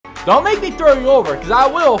Don't make me throw you over, because I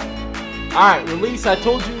will. Alright, release. I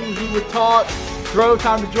told you he would talk. Throw,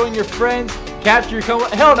 time to join your friends. Capture your co-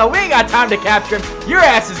 Hell no, we ain't got time to capture him. Your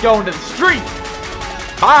ass is going to the street.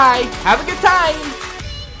 Bye. Have a good time.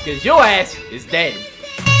 Because your ass is dead.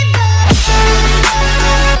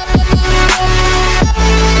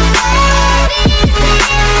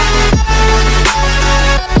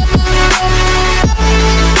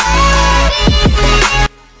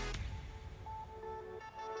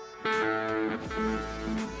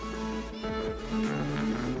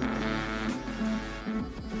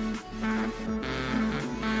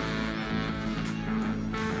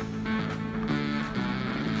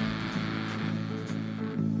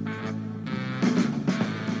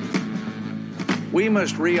 We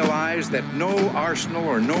must realize that no arsenal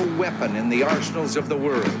or no weapon in the arsenals of the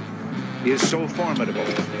world is so formidable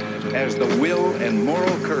as the will and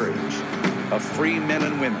moral courage of free men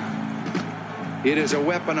and women. It is a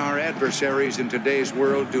weapon our adversaries in today's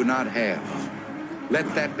world do not have.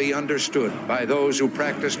 Let that be understood by those who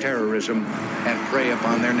practice terrorism and prey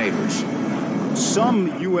upon their neighbors.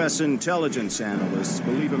 Some U.S. intelligence analysts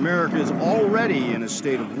believe America is already in a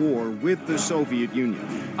state of war with the Soviet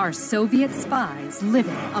Union. Are Soviet spies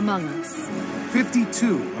living among us?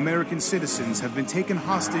 52 American citizens have been taken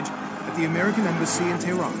hostage at the American Embassy in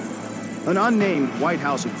Tehran. An unnamed White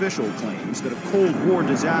House official claims that a Cold War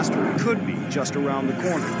disaster could be just around the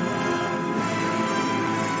corner.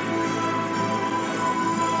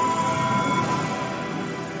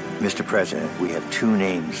 Mr. President, we have two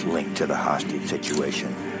names linked to the hostage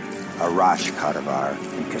situation. Arash Kadivar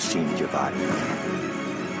and Qasim Javadi.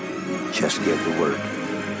 Just give the word.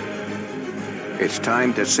 It's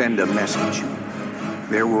time to send a message.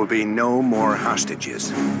 There will be no more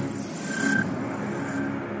hostages.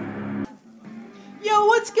 Yo,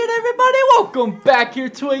 what's good, everybody? Welcome back here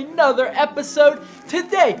to another episode.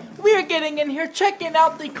 Today, we are getting in here checking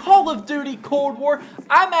out the Call of Duty Cold War.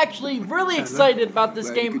 I'm actually really excited about this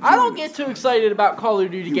game. I don't get too excited about Call of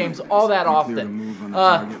Duty games all that often.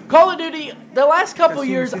 Call of Duty, the last couple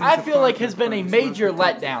years, I feel like has been a major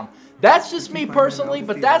letdown. That's just me personally,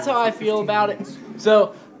 but that's how I feel about it.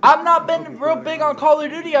 So, I've not been real big on Call of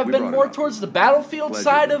Duty. I've been more towards the Battlefield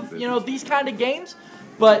side of, you know, these kind of games.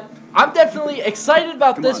 But I'm definitely excited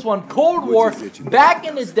about this one. Cold War, back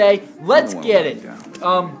in the day. Let's get it.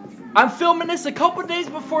 I'm filming this a couple days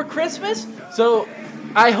before Christmas, so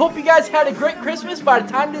I hope you guys had a great Christmas by the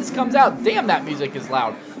time this comes out. Damn, that music is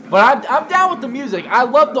loud. But I'm down with the music. I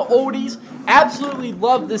love the oldies. Absolutely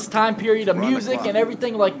love this time period of music and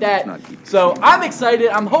everything like that. So I'm excited.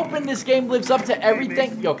 I'm hoping this game lives up to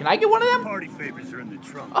everything. Yo, can I get one of them?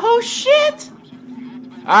 Oh, shit.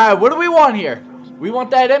 All right, what do we want here? We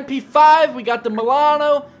want that MP5, we got the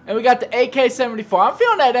Milano, and we got the AK-74. I'm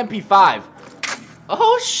feeling that MP5.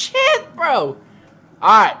 Oh, shit, bro.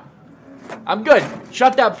 Alright. I'm good.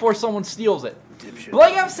 Shut that before someone steals it. But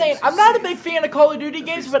like I'm saying, I'm not a big fan of Call of Duty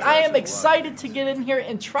games, but I am excited to get in here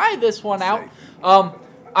and try this one out.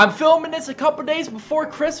 I'm filming this a couple days before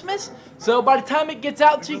Christmas, so by the time it gets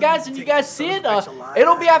out to you guys and you guys see it,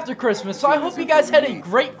 it'll be after Christmas. So I hope you guys had a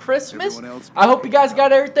great Christmas. I hope you guys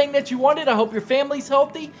got everything that you wanted. I hope your family's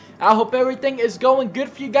healthy. I hope everything is going good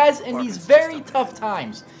for you guys in these very tough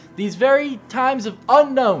times. These very times of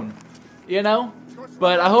unknown, you know?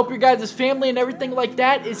 But I hope your guys' family and everything like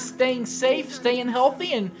that is staying safe, staying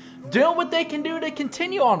healthy, and doing what they can do to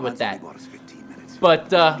continue on with that.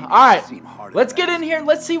 But, alright, let's get in here.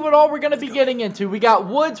 Let's see what all we're going to be getting into. We got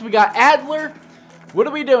Woods, we got Adler. What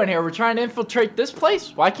are we doing here? We're trying to infiltrate this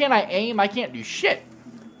place? Why can't I aim? I can't do shit.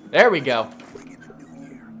 There we go.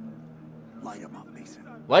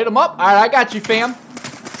 Light them up? Alright, I got you, fam.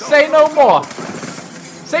 Say no more.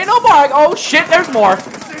 Say no more. Oh, shit, there's more.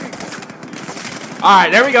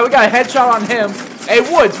 Alright, there we go. We got a headshot on him. Hey,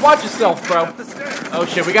 Woods, watch yourself, bro. Oh,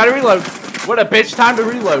 shit, we got to reload. What a bitch. Time to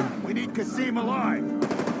reload. We need Qasim alive.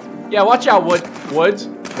 Yeah, watch out, Woods.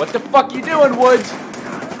 What the fuck you doing, Woods?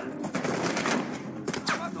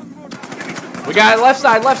 We got it left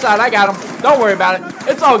side. I got him. Don't worry about it.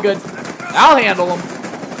 It's all good. I'll handle him.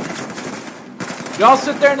 Y'all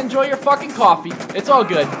sit there and enjoy your fucking coffee. It's all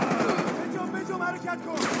good.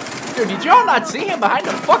 Dude, did y'all not see him behind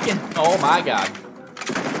the fucking... Oh, my God.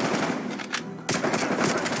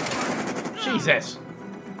 Jesus.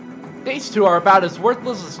 These two are about as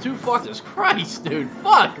worthless as two fuckers. Christ, dude.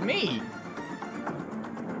 Fuck me.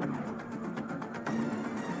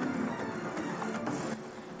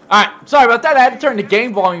 Alright, sorry about that. I had to turn the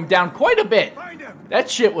game volume down quite a bit. That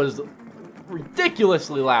shit was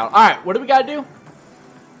ridiculously loud. Alright, what do we gotta do?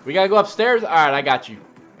 We gotta go upstairs? Alright, I got you.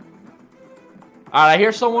 Alright, I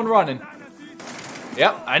hear someone running. Yep,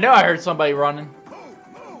 Yep, I know I heard somebody running.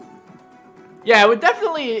 Yeah, it would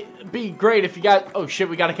definitely be great if you got... Oh, shit,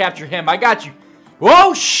 we got to capture him. I got you.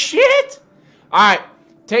 Whoa, shit! Alright,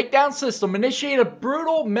 takedown system. Initiate a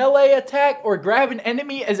brutal melee attack or grab an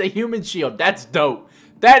enemy as a human shield. That's dope.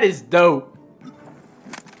 That is dope.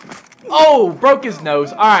 Oh, broke his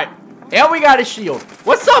nose. Alright, and we got a shield.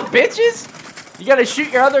 What's up, bitches? You got to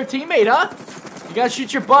shoot your other teammate, huh? You got to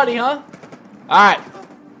shoot your buddy, huh? Alright.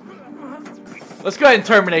 Let's go ahead and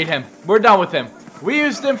terminate him. We're done with him. We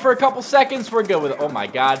used him for a couple seconds. We're good with it. Oh my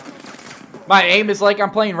god. My aim is like I'm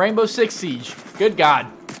playing Rainbow Six Siege. Good god.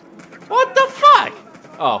 What the fuck?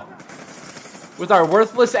 Oh. With our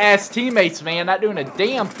worthless ass teammates, man. Not doing a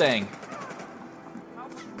damn thing.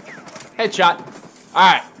 Headshot.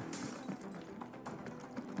 Alright.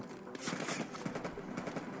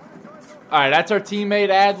 Alright, that's our teammate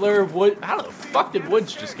Adler. Wood. How the fuck did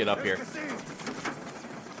Woods just get up here?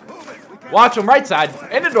 Watch him right side.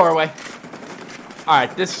 In the doorway.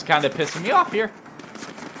 Alright, this is kind of pissing me off here.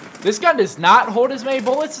 This gun does not hold as many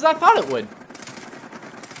bullets as I thought it would.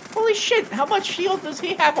 Holy shit, how much shield does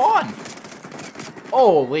he have on?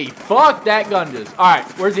 Holy fuck, that gun does. Alright,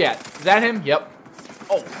 where's he at? Is that him? Yep.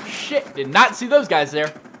 Oh shit, did not see those guys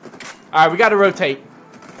there. Alright, we gotta rotate.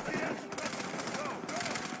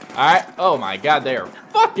 Alright, oh my god, they are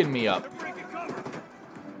fucking me up.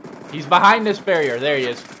 He's behind this barrier, there he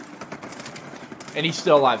is. And he's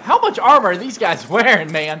still alive. How much armor are these guys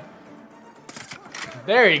wearing, man?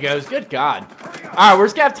 There he goes. Good God. Alright, we're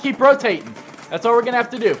just going to have to keep rotating. That's all we're going to have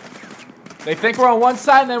to do. They think we're on one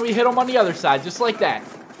side, and then we hit them on the other side. Just like that.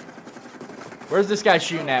 Where's this guy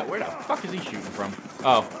shooting at? Where the fuck is he shooting from?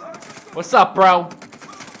 Oh. What's up, bro?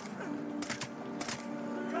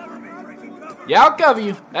 Yeah, I'll cover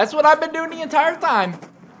you. That's what I've been doing the entire time.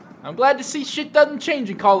 I'm glad to see shit doesn't change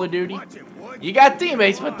in Call of Duty. You got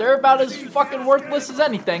teammates, but they're about as fucking worthless as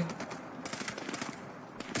anything.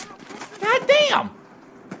 God damn!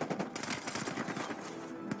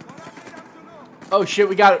 Oh shit,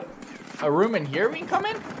 we got a room in here we can come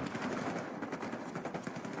in?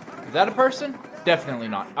 Is that a person? Definitely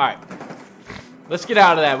not. Alright. Let's get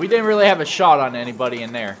out of that. We didn't really have a shot on anybody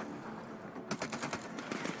in there.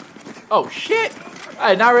 Oh shit!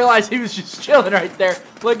 I did not realize he was just chilling right there,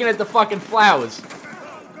 looking at the fucking flowers.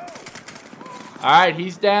 Alright,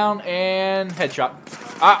 he's down and headshot.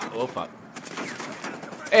 Ah, oh fuck.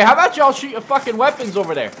 Hey, how about y'all shoot your fucking weapons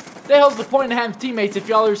over there? What the hell's the point of having teammates if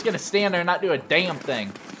y'all are just gonna stand there and not do a damn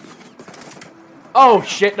thing? Oh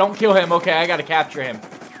shit, don't kill him. Okay, I gotta capture him.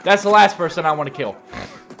 That's the last person I want to kill.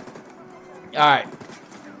 Alright.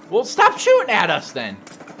 Well, stop shooting at us then.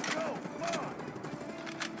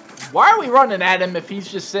 Why are we running at him if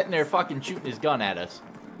he's just sitting there fucking shooting his gun at us?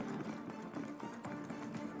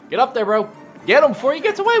 Get up there, bro. Get him before he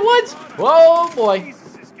gets away, Woods. Whoa, boy.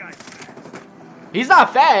 He's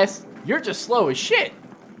not fast. You're just slow as shit.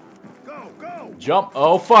 Jump.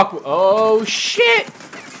 Oh, fuck. Oh, shit.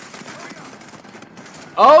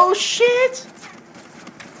 Oh, shit.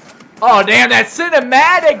 Oh, damn. That's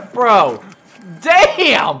cinematic, bro.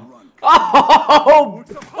 Damn. Oh.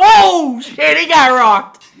 Oh, shit. He got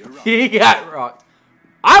rocked. He got rocked.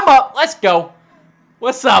 I'm up. Let's go.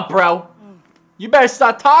 What's up, bro? You better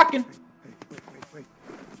start talking.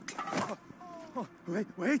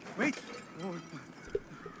 Wait.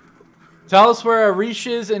 Tell us where Arish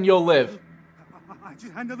is and you'll live. I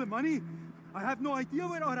just handle the money. I have no idea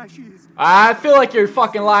where Arashi is. I feel like you're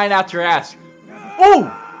fucking lying out your ass. Ooh!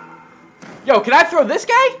 Yo, can I throw this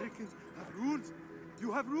guy? Rules.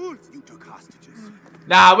 You have rules. You took hostages.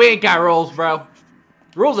 Nah, we ain't got rules, bro.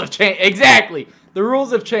 Rules have changed. Exactly. The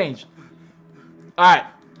rules have changed. Alright.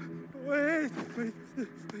 Wait.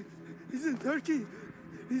 He's in Turkey.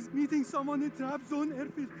 He's meeting someone in Trabzon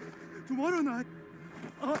airfield tomorrow night.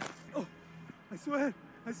 Oh, I swear.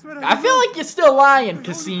 I feel like you're still lying,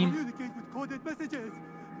 Kasim.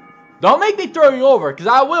 Don't make me throw you over, because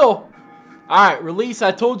I will. Alright, release.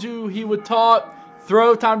 I told you he would talk.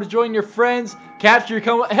 Throw, time to join your friends. Capture,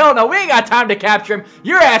 come. Hell no, we ain't got time to capture him.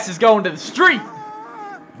 Your ass is going to the street.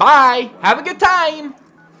 Bye. Have a good time.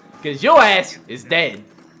 Because your ass is dead.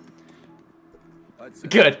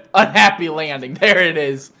 Good. Unhappy landing. There it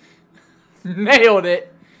is. Nailed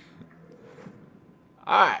it.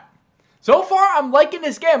 Alright. So far, I'm liking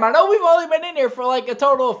this game. I know we've only been in here for like a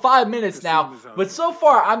total of 5 minutes now. But so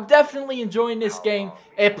far, I'm definitely enjoying this game.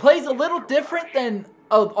 It plays a little different than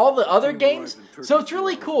all the other games. So it's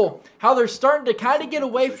really cool how they're starting to kind of get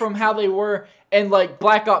away from how they were in like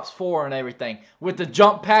Black Ops 4 and everything. With the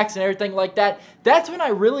jump packs and everything like that. That's when I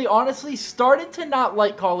really honestly started to not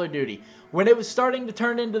like Call of Duty. When it was starting to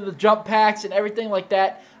turn into the jump packs and everything like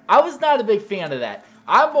that, I was not a big fan of that.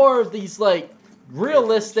 I'm more of these, like,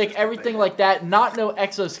 realistic, everything like that, not no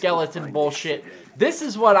exoskeleton bullshit. This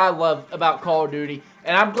is what I love about Call of Duty,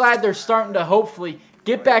 and I'm glad they're starting to hopefully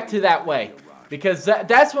get back to that way. Because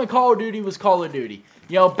that's when Call of Duty was Call of Duty.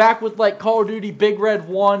 You know, back with, like, Call of Duty Big Red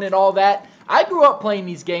 1 and all that. I grew up playing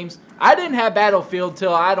these games. I didn't have Battlefield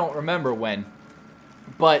till I don't remember when.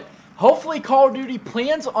 But hopefully Call of Duty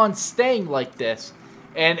plans on staying like this.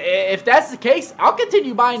 And if that's the case, I'll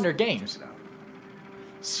continue buying their games.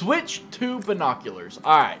 Switch to binoculars.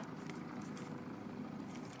 Alright.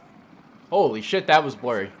 Holy shit, that was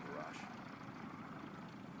blurry.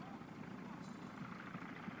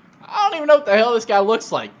 I don't even know what the hell this guy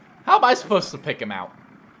looks like. How am I supposed to pick him out?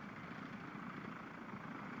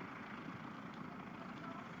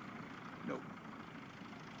 Nope.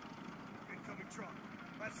 Incoming truck.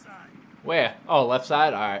 Left side. Where? Oh, left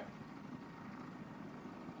side? Alright.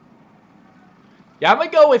 Yeah, I'm gonna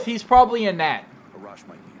go with he's probably in that. Arash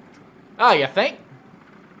might be in the truck. Oh, you think?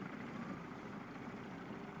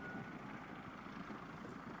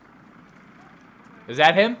 Is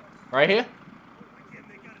that him? Right here?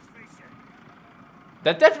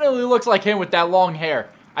 That definitely looks like him with that long hair.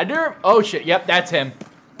 I do. Oh shit! Yep, that's him.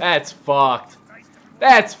 That's fucked.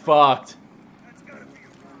 That's fucked.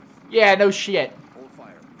 Yeah, no shit. Hold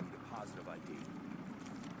fire. Positive ID.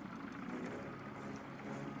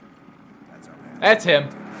 That's our man. That's him.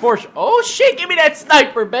 For sure. Oh shit! Give me that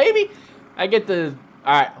sniper, baby. I get the.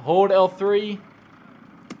 All right, hold L3.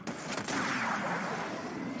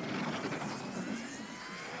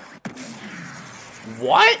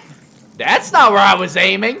 What? That's not where I was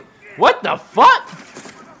aiming. What the fuck?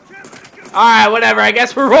 Alright, whatever. I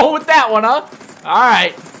guess we're rolling with that one, huh?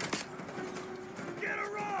 Alright.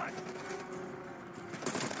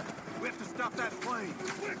 We have to stop that plane.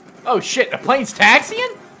 Oh shit, the plane's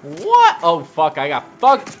taxiing? What? Oh fuck, I got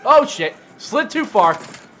fucked. Oh shit. Slid too far.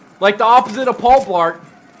 Like the opposite of Paul Blart.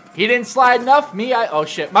 He didn't slide enough. Me, oh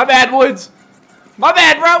shit. My bad, Woods. My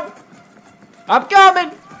bad, bro. I'm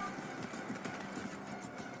coming.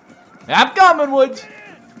 I'm coming, Woods.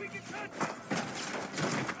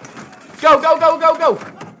 Go, go, go, go, go.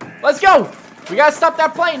 Let's go. We gotta stop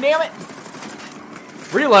that plane, damn it.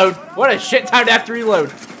 Reload. What a shit time to have to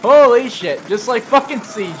reload. Holy shit. Just like fucking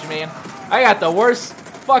Siege, man. I got the worst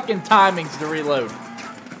fucking timings to reload.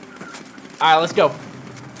 Alright, let's go.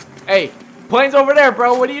 Hey, plane's over there,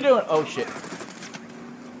 bro. What are you doing? Oh, shit.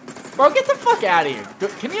 Bro, get the fuck out of here.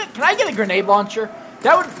 Can I get a grenade launcher?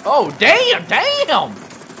 That would... Oh, damn, damn.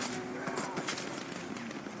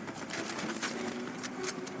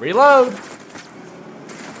 Reload.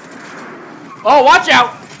 Oh, watch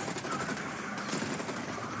out.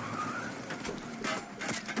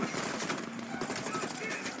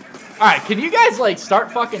 Alright, can you guys, like,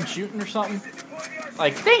 start fucking shooting or something?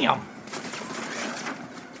 Like, damn.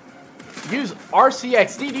 Use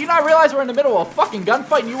RCXD. Do you not realize we're in the middle of a fucking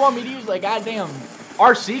gunfight and you want me to use, like, goddamn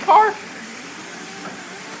RC car?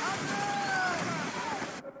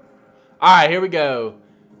 Alright, here we go.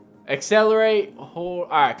 Accelerate, hold.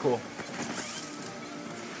 Alright, cool.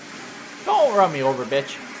 Don't run me over,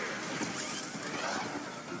 bitch.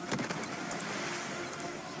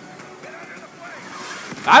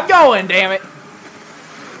 I'm going, damn it.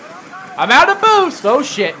 I'm out of boost. Oh,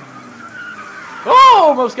 shit. Oh,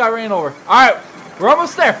 almost got ran over. Alright, we're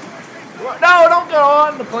almost there. No, don't go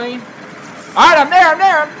on the plane. Alright, I'm there, I'm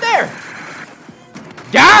there, I'm there.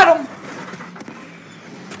 Got him.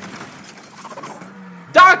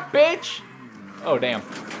 Doc, bitch! Oh, damn.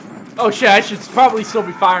 Oh, shit, I should probably still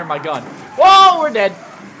be firing my gun. Whoa, we're dead.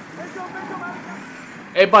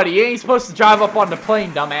 Hey, buddy, you ain't supposed to drive up on the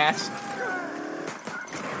plane, dumbass.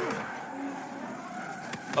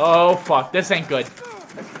 Oh, fuck. This ain't good.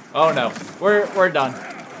 Oh, no. We're done.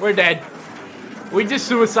 We're dead. We just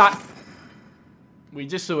suicided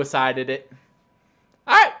it.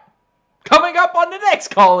 Alright. Coming up on the next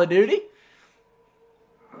Call of Duty.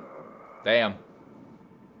 Damn.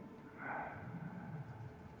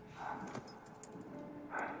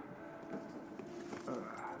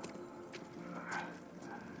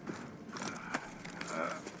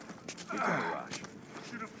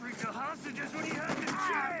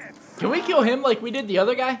 Can we kill him like we did the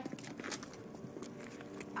other guy?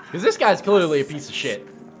 Because this guy's clearly a piece of shit.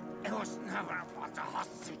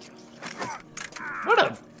 What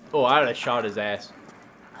a... Oh, I would have shot his ass.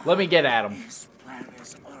 Let me get at him. His plan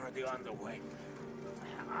is already underway.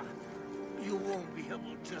 You won't be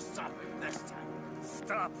able to stop him this time.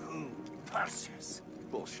 Stop who? Perseus.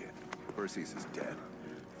 Bullshit. Perseus is dead.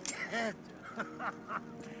 Dead?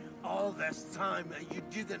 All this time and you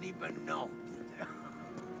didn't even know.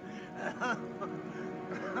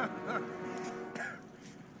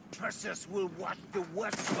 Perseus will watch the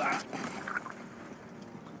West back.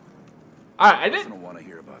 Alright, I I didn't don't want to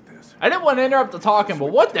hear about this. want to interrupt the talking,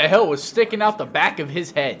 but what the hell was sticking out the back of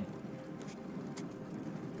his head?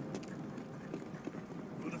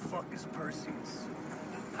 Who the fuck is Perseus?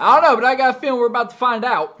 I don't know, but I got a feeling we're about to find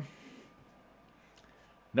out.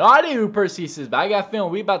 No idea who Perseus is, but I got a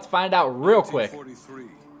feeling we're about to find out real quick. 1943.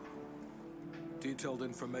 Detailed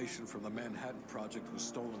information from the Manhattan Project was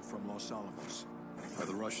stolen from Los Alamos by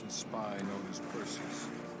the Russian spy known as Perseus.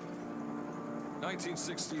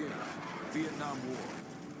 1968, Vietnam War.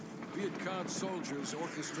 Viet Cong soldiers,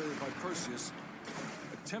 orchestrated by Perseus,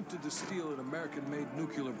 attempted to steal an American-made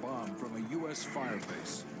nuclear bomb from a U.S.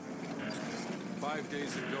 firebase. 5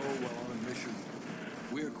 days ago, while on a mission,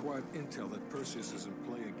 we acquired intel that Perseus is in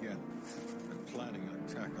play again and planning an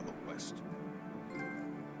attack on the West.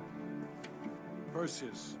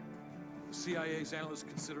 Perseus. The CIA's analysts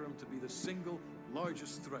consider him to be the single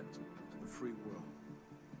largest threat to the free world.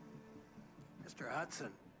 Mr. Hudson,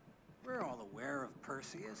 we're all aware of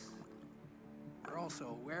Perseus. We're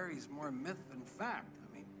also aware he's more myth than fact.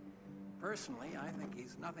 I mean, personally, I think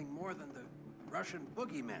he's nothing more than the Russian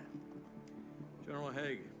boogeyman. General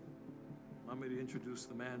Haig, allow me to introduce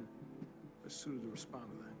the man best suited to respond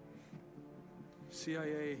to that.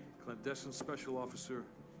 CIA clandestine special officer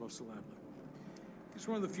Russell Adler. He's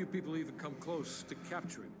one of the few people who even come close to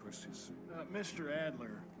capturing Perseus. Mr.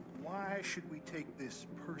 Adler, why should we take this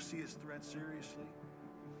Perseus threat seriously?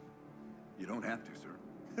 You don't have to,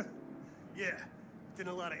 sir. Yeah, then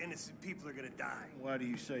a lot of innocent people are gonna die. Why do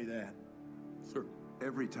you say that? Sir.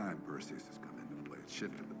 Every time Perseus has come into play, it's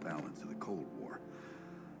shifted the balance of the Cold War.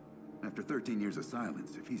 After 13 years of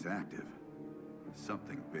silence, if he's active,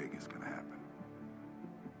 something big is gonna happen.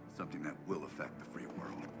 Something that will affect the free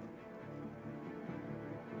world.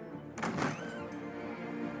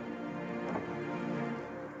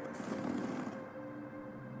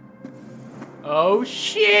 Oh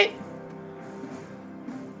shit!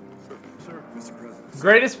 Sir, Mr. President.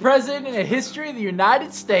 Greatest president in the history of the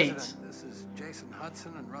United States. This is Jason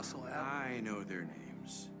Hudson and Russell Adler. I know their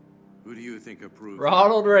names. Who do you think approved?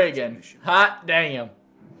 Ronald Reagan. Hot damn.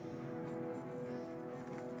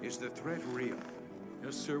 Is the threat real?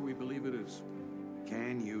 Yes, sir, we believe it is.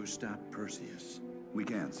 Can you stop Perseus? We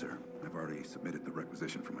can, sir. I've already submitted the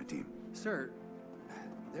requisition for my team. Sir,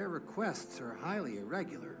 their requests are highly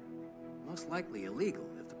irregular. Most likely illegal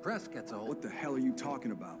if the press gets a hold. What the hell are you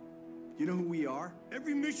talking about? You know who we are?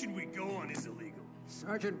 Every mission we go on is illegal.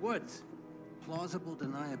 Sergeant Woods, plausible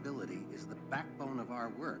deniability is the backbone of our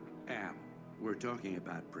work. Al, we're talking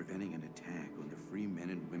about preventing an attack on the free men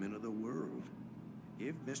and women of the world.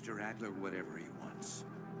 Give Mr. Adler whatever he wants.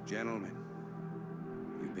 Gentlemen,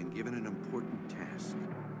 you've been given an important task.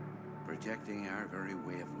 Protecting our very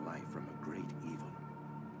way of life from a great evil.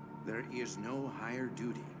 There is no higher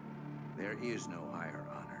duty. There is no higher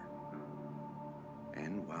honor.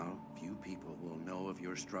 And while few people will know of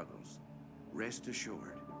your struggles, rest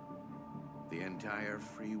assured, the entire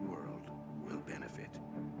free world will benefit.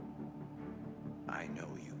 I know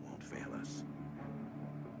you won't fail us.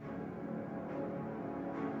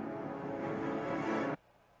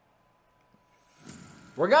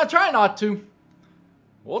 We're gonna try not to.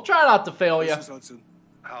 We'll try not to fail you. Mrs. Hudson,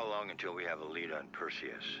 How long until we have a lead on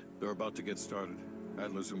Perseus? they're about to get started.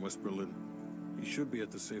 Adler's in West Berlin. He should be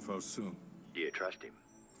at the safe house soon. Do you trust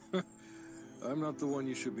him? I'm not the one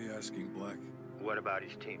you should be asking, Black. What about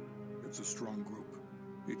his team? It's a strong group.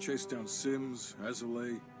 He chased down Sims,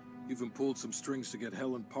 Azalea, even pulled some strings to get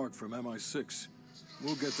Helen Park from MI6.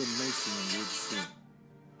 We'll get them Mason and Woods soon.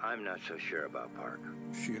 I'm not so sure about Park.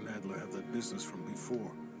 She and Adler have that business from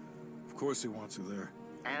before. Of course he wants her there.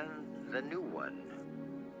 And the new one.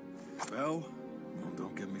 Bell? Well,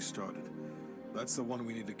 don't get me started. That's the one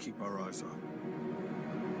we need to keep our eyes on.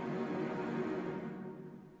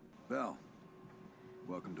 Bell,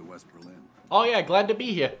 welcome to West Berlin. Oh yeah, glad to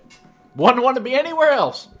be here. Wouldn't want to be anywhere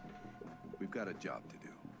else. We've got a job to do.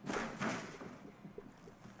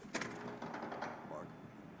 Mark.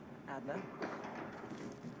 Adler.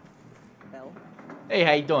 Bell. Hey,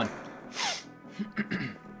 how you doing?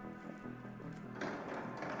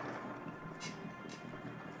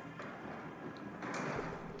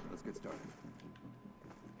 Let's get started.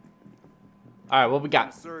 All right, what we got?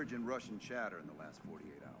 A surge in Russian chatter in the last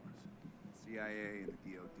 48 hours. The CIA and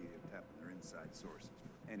the DOD have tapped their inside sources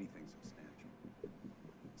for anything substantial.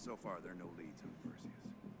 So far, there are no leads on Perseus.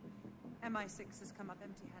 MI6 has come up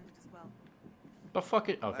empty-handed as well. The fuck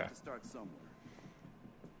it? We'll Okay. have to start somewhere.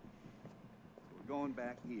 So we're going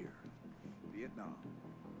back here, Vietnam,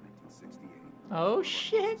 1968. Oh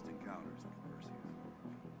shit. Encounters with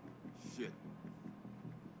Perseus. Shit.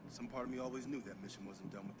 Some part of me always knew that mission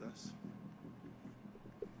wasn't done with us.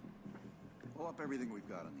 Pull up everything we've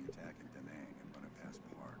got on the attack in Da Nang and run it past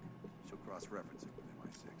Park. She'll cross-reference it with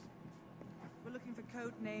MI6. We're looking for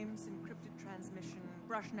code names, encrypted transmission,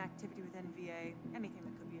 Russian activity with NVA, anything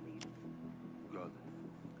that could be a lead. Good.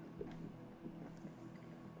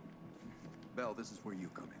 Bell, this is where you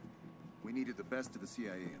come in. We needed the best of the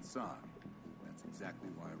CIA and SOG. That's exactly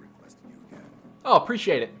why I requested you again. Oh,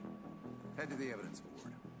 appreciate it. Head to the evidence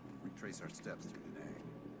board. Retrace our steps through Da Nang.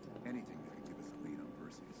 Anything that could give us a lead on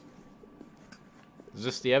Perseus. Is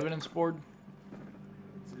this the evidence board?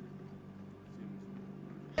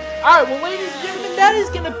 Alright, well, ladies and gentlemen, that is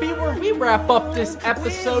going to be where we wrap up this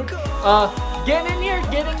episode. Getting in here,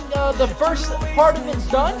 getting the first part of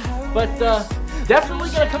it done, but definitely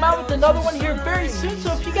going to come out with another one here very soon.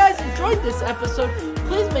 So if you guys enjoyed this episode,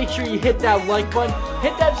 please make sure you hit that like button,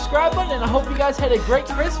 hit that subscribe button, and I hope you guys had a great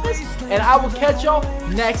Christmas, and I will catch y'all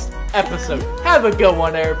next episode. Have a good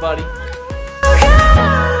one, everybody.